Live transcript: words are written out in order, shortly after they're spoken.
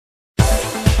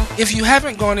If you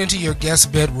haven't gone into your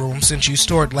guest bedroom since you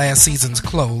stored last season's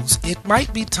clothes, it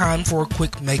might be time for a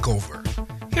quick makeover.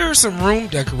 Here are some room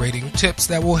decorating tips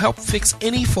that will help fix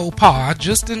any faux pas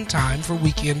just in time for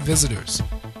weekend visitors.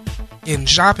 In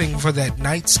shopping for that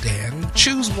nightstand,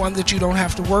 choose one that you don't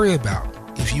have to worry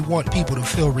about. If you want people to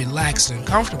feel relaxed and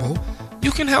comfortable, you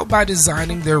can help by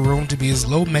designing their room to be as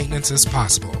low maintenance as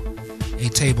possible. A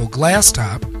table glass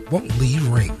top won't leave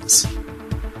rings.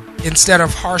 Instead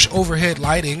of harsh overhead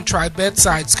lighting, try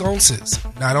bedside sconces.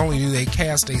 Not only do they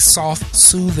cast a soft,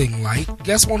 soothing light,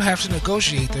 guests won't have to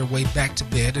negotiate their way back to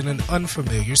bed in an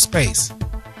unfamiliar space.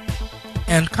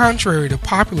 And contrary to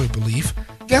popular belief,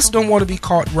 guests don't want to be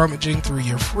caught rummaging through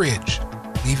your fridge.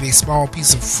 Leave a small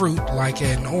piece of fruit, like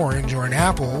an orange or an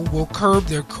apple, will curb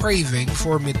their craving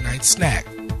for a midnight snack.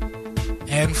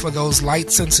 And for those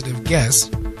light-sensitive guests,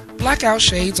 blackout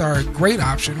shades are a great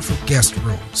option for guest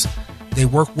rooms. They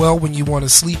work well when you want to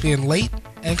sleep in late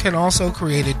and can also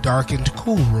create a darkened,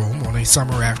 cool room on a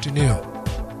summer afternoon.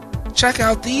 Check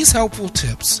out these helpful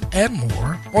tips and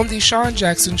more on the Sean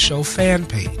Jackson Show fan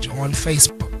page on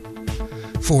Facebook.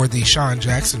 For the Sean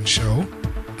Jackson Show,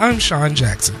 I'm Sean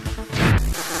Jackson.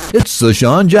 It's the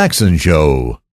Sean Jackson Show.